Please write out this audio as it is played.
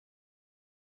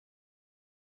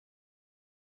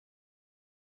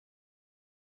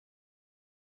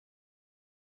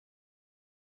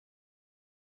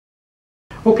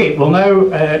Okay, we'll now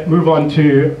move on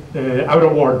to our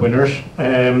award winners,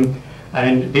 and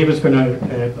David's going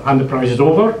to hand the prizes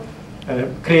over.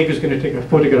 Craig is going to take a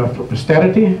photograph for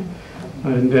posterity,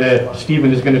 and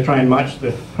Stephen is going to try and match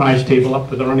the prize table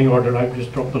up with the running order I've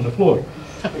just dropped on the floor.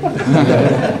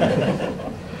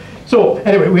 So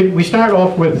anyway, we start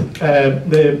off with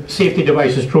the Safety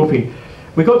Devices Trophy.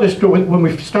 We got this when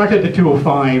we started the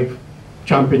 205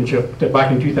 Championship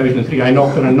back in 2003. I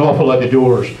knocked on an awful lot of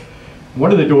doors. One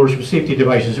of the doors was Safety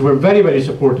Devices, who were very, very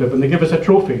supportive, and they give us a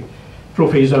trophy.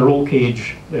 Trophy is a roll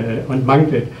cage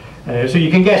mounted, so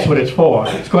you can guess what it's for.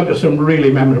 It's gone to some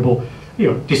really memorable,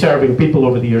 deserving people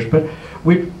over the years. But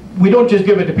we don't just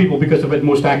give it to people because they've had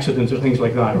most accidents or things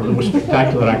like that, or the most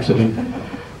spectacular accident.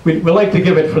 We like to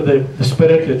give it for the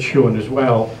spirit that's shown as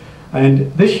well.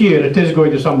 And this year it is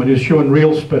going to someone who's shown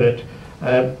real spirit.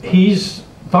 He's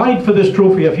vied for this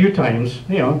trophy a few times.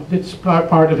 It's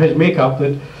part of his makeup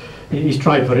that he's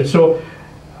tried for it. So,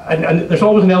 and there's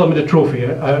always an element of trophy,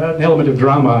 an element of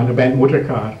drama in a bent motor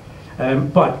car.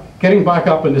 But getting back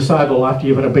up in the saddle after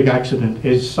you've had a big accident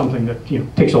is something that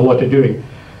takes a lot of doing.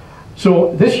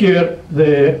 So this year,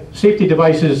 the Safety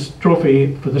Devices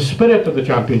Trophy for the spirit of the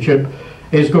championship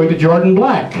is going to Jordan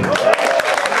Black.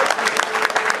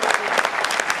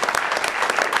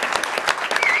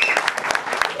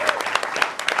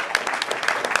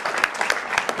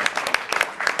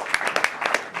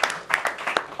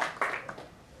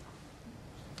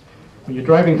 When you're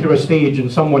driving through a stage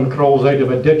and someone crawls out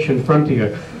of a ditch in front of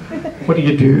you, what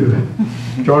do?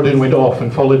 Jordan went off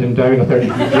and followed him down a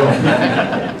 30-foot drop.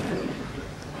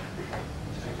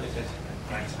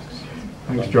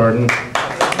 Thanks, Jordan.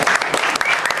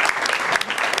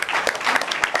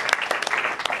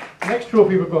 The next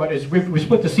trophy we've got is, we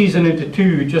split the season into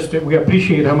two, just we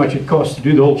appreciate how much it costs to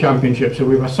do the whole championship. So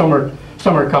we have a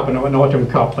summer cup and an autumn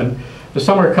cup. And the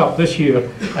Summer Cup this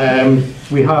year,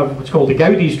 we have what's called the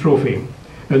Gaudi's Trophy.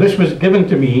 Now this was given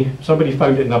to me, somebody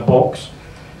found it in a box,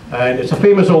 and it's a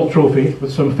famous old trophy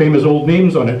with some famous old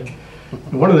names on it.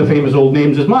 And one of the famous old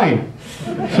names is mine.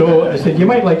 So I said, you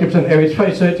might like to present,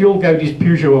 it's the old Gaudi's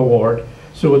Peugeot Award.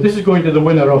 So this is going to the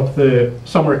winner of the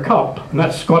Summer Cup, and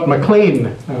that's Scott McLean.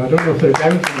 I don't know if they're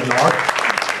down from the north.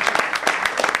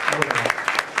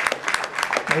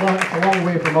 It's a long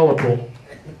way from Ullapool.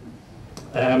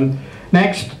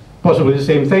 Next, possibly the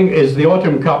same thing, is the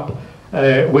Autumn Cup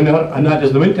winner, and that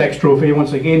is the Wintex Trophy.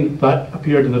 Once again, that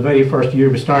appeared in the very first year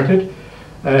we started.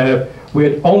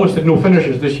 We almost had no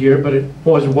finishers this year, but it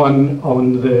was won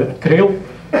on the Crail.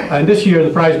 And this year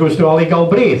the prize goes to Ali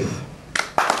Galbraith.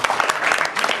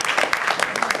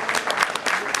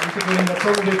 Once again, they're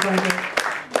probably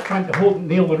trying to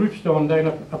nail the roof stone down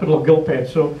up at Little Gilphead.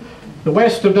 So the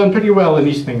West have done pretty well in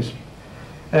these things.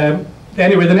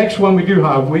 Anyway, the next one we do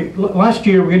have, last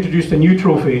year we introduced a new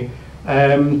trophy.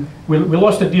 We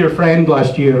lost a dear friend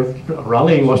last year,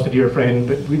 rallying lost a dear friend,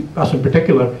 but us in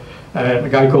particular, a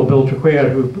guy called Bill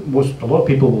Trequare, who a lot of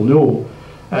people will know.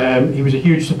 He was a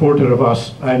huge supporter of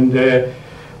us, and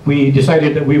we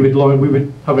decided that we would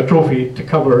have a trophy to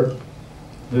cover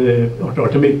or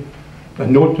to make a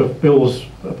note of Bill's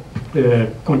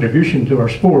contribution to our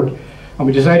sport. And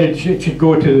we decided it should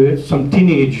go to some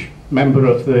teenage member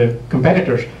of the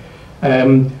competitors.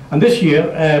 And this year,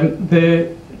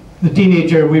 the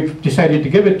teenager we've decided to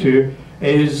give it to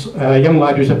is a young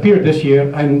lad who's appeared this year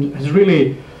and has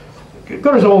really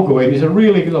got us all going. He's a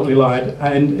really lovely lad.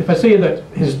 And if I say that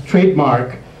his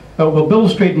trademark, well,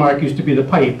 Bill's trademark used to be the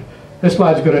pipe. This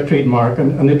lad's got a trademark,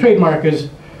 and the trademark is,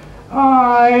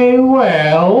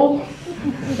 well.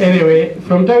 Anyway,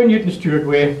 from down Newton Stewart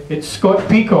Way, it's Scott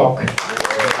Peacock.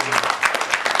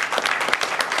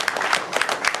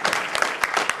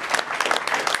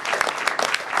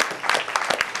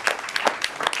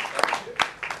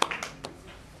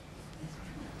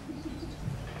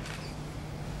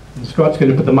 Scott's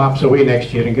going to put the maps away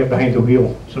next year and get behind the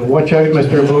wheel. So watch out,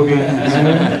 Mr. Bogie.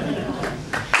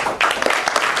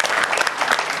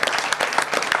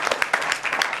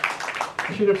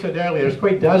 I should have said earlier, it's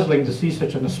quite dazzling to see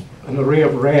such an array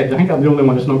of red. I think I'm the only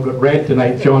one that's not got red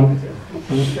tonight, John.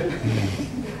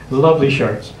 Lovely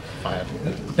shirts.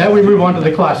 Now we move on to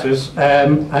the classes,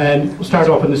 and we'll start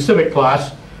off in the civic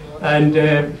class. And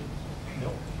no,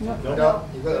 you got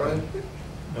it right.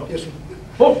 No. Yes.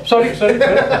 Oh, sorry. I've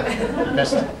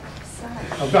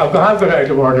got it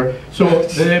out of order. So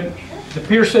the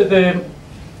Pearson,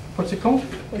 what's it called?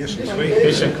 Pearson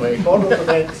Quake.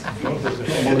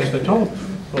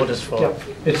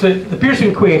 It's the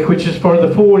Pearson Quake, which is for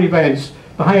the 4 events,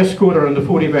 the highest scorer on the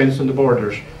 4 events in the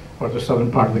Borders, or the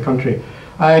southern part of the country.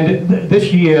 And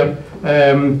this year,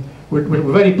 we're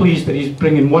very pleased that he's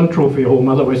bringing one trophy home,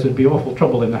 otherwise there'd be awful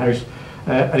trouble in the house.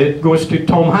 And it goes to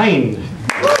Tom Hind.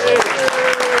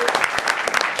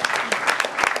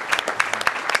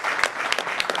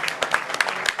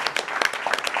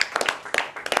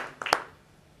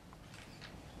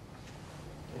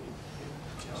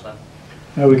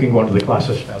 Now we can go on to the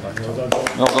classes.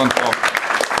 Well done, Tom.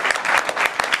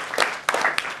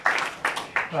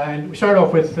 And we start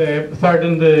off with third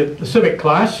in the civic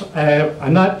class,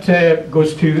 and that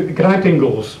goes to Grant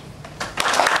Ingalls.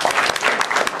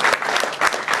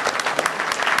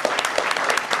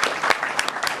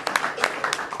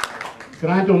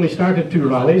 Grant only started 2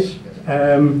 rallies.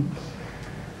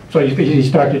 Sorry, he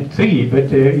started 3, but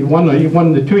he won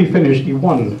the 2 he finished, he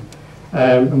won.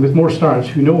 And with more starts,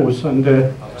 who knows? And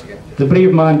the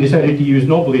brave man decided to use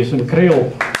Noblius and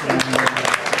Crail.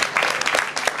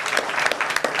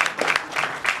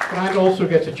 Grant also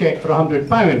gets a cheque for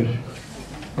 £100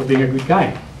 for being a good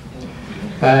guy.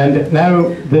 And now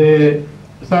the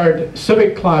third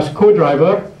civic class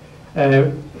co-driver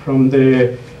from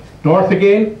the north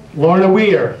again, Lorna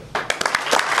Weir.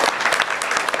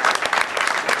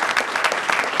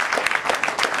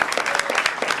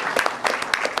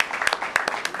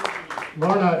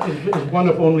 Lorna is one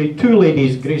of only 2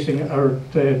 ladies gracing our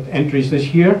entries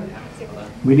this year.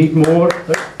 We need more.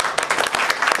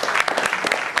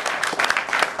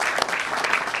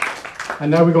 And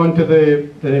now we go on to the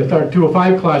third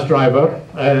 205 class driver.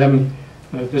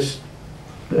 This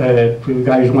guy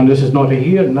who's won this is not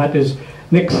here, and that is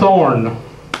Nick Thorne.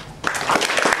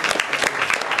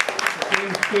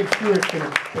 James Stewart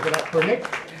can pick it up for Nick.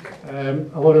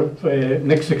 A lot of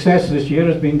Nick's success this year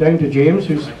has been down to James,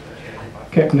 who's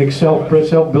kept Nick's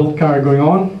self-built car going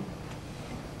on.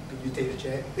 Did you take the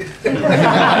check?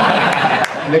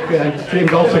 Nick,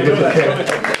 James also gets a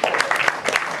check.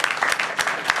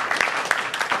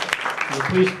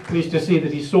 We're pleased to see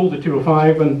that he sold the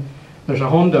 205, and there's a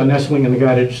Honda nestling in the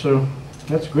garage, so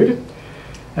that's good.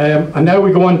 And now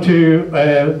we go on to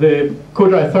the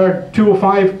third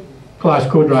 205 class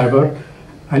co-driver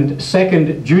and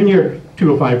second junior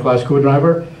 205 class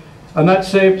co-driver, and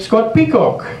that's Scott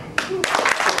Peacock.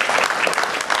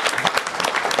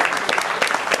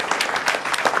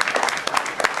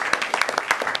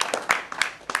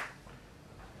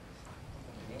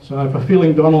 So I have a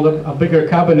feeling, Donald, a bigger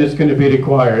cabin is going to be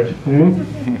required.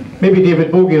 Maybe David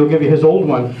Bogie will give you his old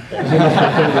one, because he must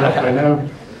have filled it up by now.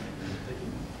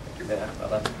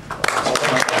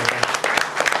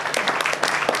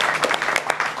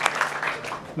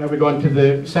 Now we go on to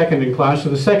the second in class. So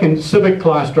the second civic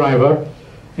class driver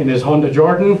in his Honda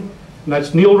Jordan, and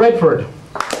that's Neil Redford.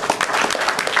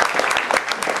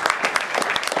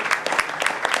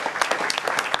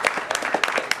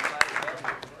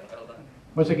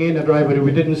 Once again, a driver who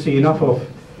we didn't see enough of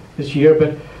this year,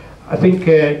 but I think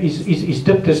he's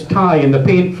dipped his tie in the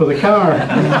paint for the car.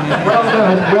 Well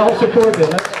done, well supported.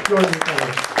 That's Jordan.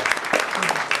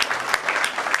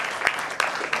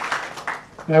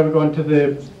 Now we go on to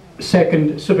the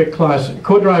second civic class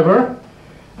co-driver,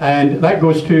 and that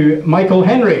goes to Michael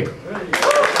Henry.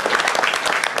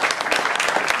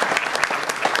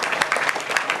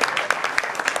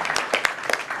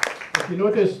 If you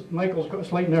notice, Michael's got a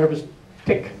slight nervous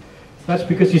tick. That's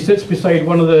because he sits beside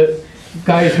one of the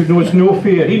guys who knows no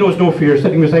fear. He knows no fear,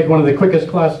 sitting beside one of the quickest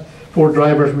class 4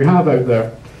 drivers we have out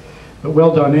there. But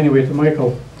well done anyway to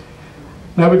Michael.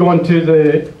 Now we go on to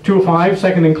the 205,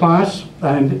 second in class,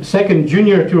 and second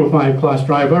junior 205 class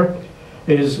driver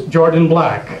is Jordan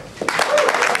Black.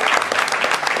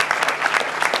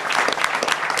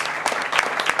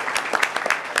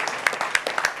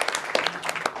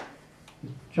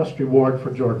 Just reward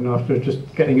for Jordan after just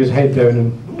getting his head down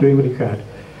and doing what he can.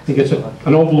 He gets an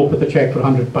envelope with a cheque for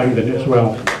 £100 in it as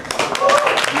well.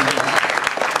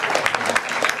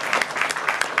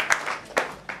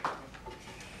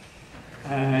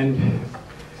 And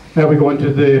now we go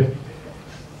into the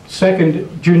second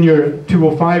junior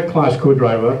 205 class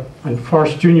co-driver and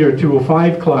first junior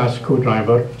 205 class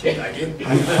co-driver.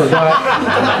 And for that,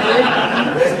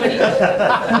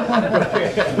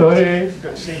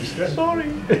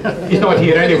 sorry, he's not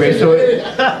here anyway. So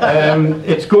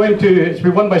it's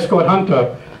been won by Scott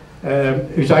Hunter,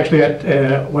 who's actually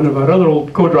at one of our other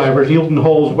old co-drivers, Eildon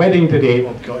Hall's wedding today.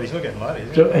 Oh God, he's not getting married, is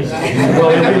he? So,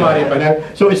 well, he'll be married by now.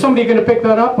 So is somebody going to pick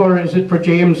that up, or is it for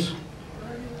James?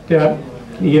 Yeah,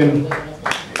 Ian.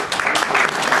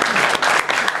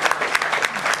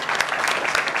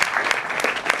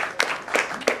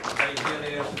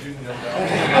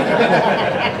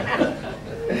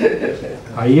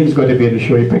 Ian's got to be in the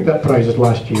show. He picked up prizes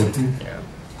last year. Yeah,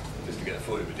 just to get a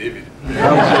photo with David.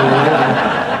 Absolutely.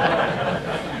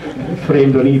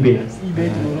 framed on eBay. There's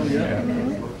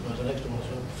an extra one,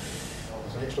 so.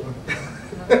 There's an extra one.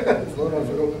 It's not, I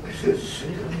forgot.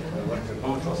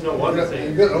 No wonder.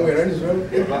 You got it all the way around as well.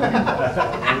 Right,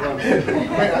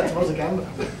 that's towards the camera.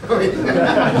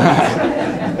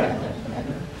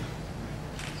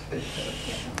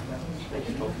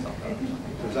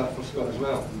 Was that for Scott as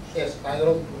well? Yes, either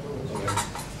of them.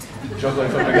 Juggling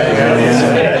from the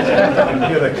guy.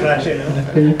 Hear the crashing.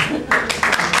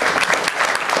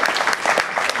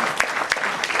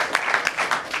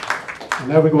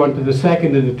 Now we go on to the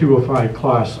second in the 205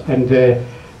 class, and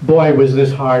boy was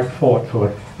this hard fought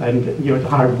for, and you know,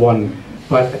 hard won.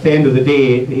 But at the end of the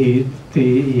day,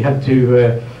 he had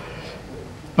to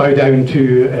bow down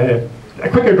to a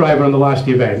quicker driver on the last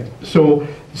event. So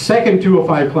the second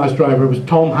 205 class driver was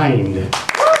Tom Hind.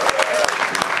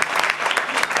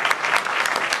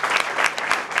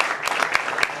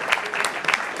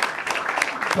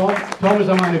 Tom is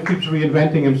a man who keeps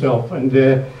reinventing himself, and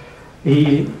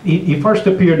he first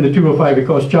appeared in the 205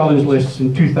 Ecosse Challenge lists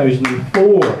in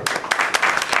 2004.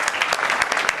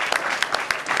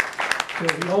 So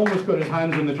he almost got his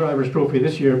hands on the driver's trophy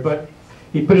this year, but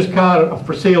he put his car up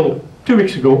for sale 2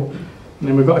 weeks ago, and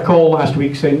then we got a call last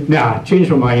week saying, nah, changed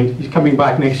my mind, he's coming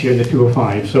back next year in the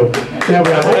 205. So there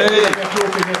we have it.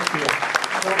 Trophy next year.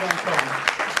 Well done, Tom.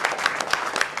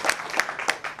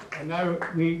 And now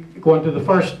we go on to the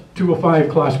first 205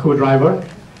 class co-driver,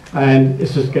 and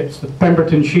this gets the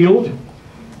Pemberton Shield,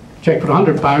 check for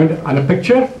 £100 and a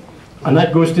picture, and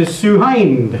that goes to Sue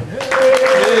Hind.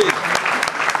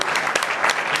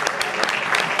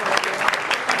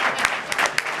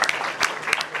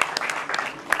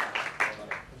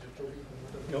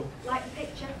 Like the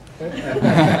picture.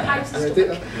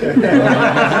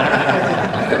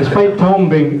 Despite Tom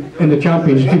being in the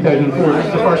championship in 2004, this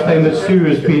is the first time that Sue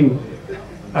has been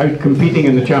out competing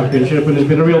in the championship, and it's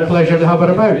been a real pleasure to have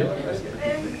her about.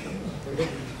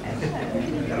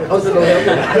 How's it going?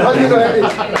 How's it going?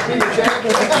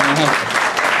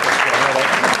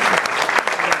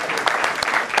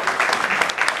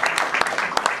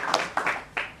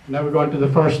 Now we're going to the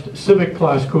first Civic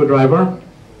class co-driver.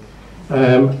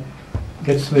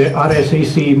 Gets the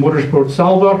RSAC Motorsport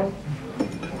Salver,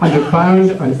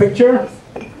 £100 and picture,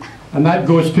 and that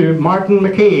goes to Martin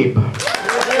McCabe.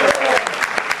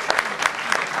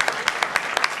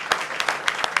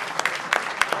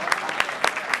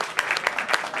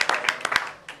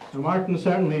 So Martin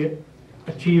certainly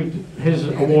achieved his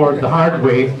award the hard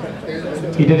way.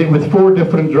 He did it with 4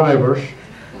 different drivers,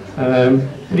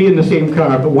 3 in the same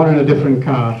car, but 1 in a different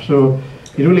car. So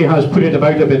he really has put it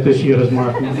about a bit this year, as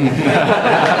Martin.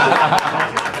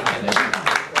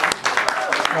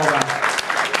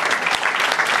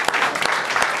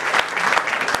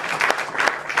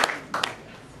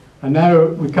 And now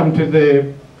we come to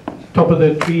the top of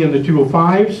the tree in the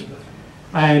 205s,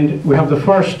 and we have the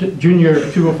first junior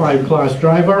 205 class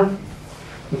driver,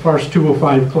 the first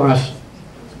 205 class,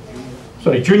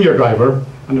 sorry, junior driver,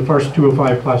 and the first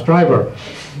 205 class driver,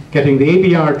 getting the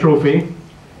ABR trophy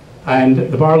and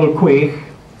the Barlow Quake,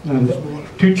 and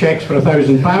 2 cheques for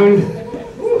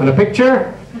 £1,000 and a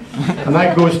picture, and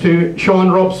that goes to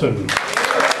Sean Robson.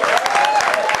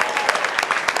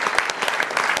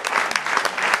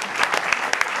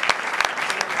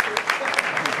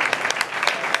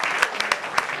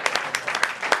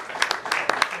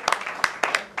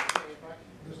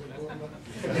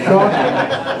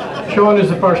 Sean is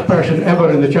the first person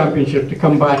ever in the championship to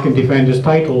come back and defend his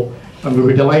title, and we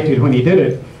were delighted when he did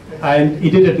it. And he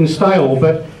did it in style,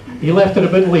 but he left it a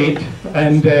bit late,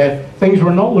 and things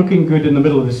were not looking good in the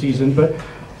middle of the season. But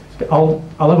I'll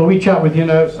have a wee chat with you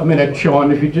now a minute,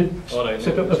 Sean, if you just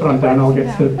sit up the front there, and I'll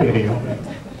get to the video.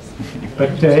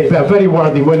 But a very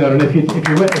worthy winner, and if you win a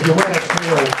trail, you'll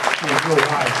go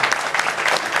high.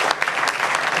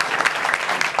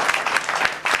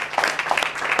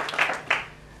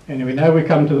 Anyway, now we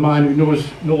come to the man who knows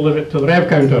no limit to the rev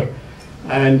counter,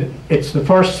 and it's the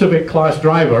first Civic class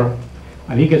driver,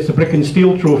 and he gets the brick and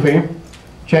steel trophy,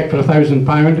 cheque for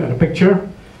 £1,000 and a picture,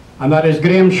 and that is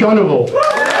Graham Shonoval.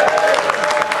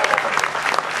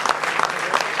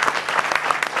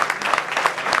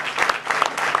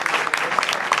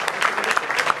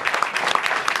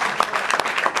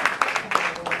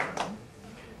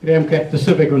 Graham kept the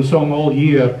Civic on song all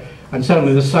year, and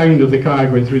certainly the sound of the car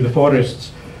going through the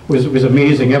forests was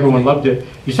amazing. Everyone loved it.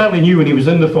 You certainly knew when he was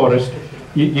in the forest,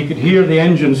 you could hear the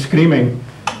engine screaming,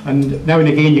 and now and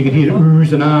again you could hear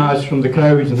oohs and ahs from the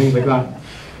crowds and things like that.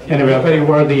 Anyway, a very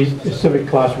worthy Civic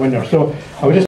class winner. So I would just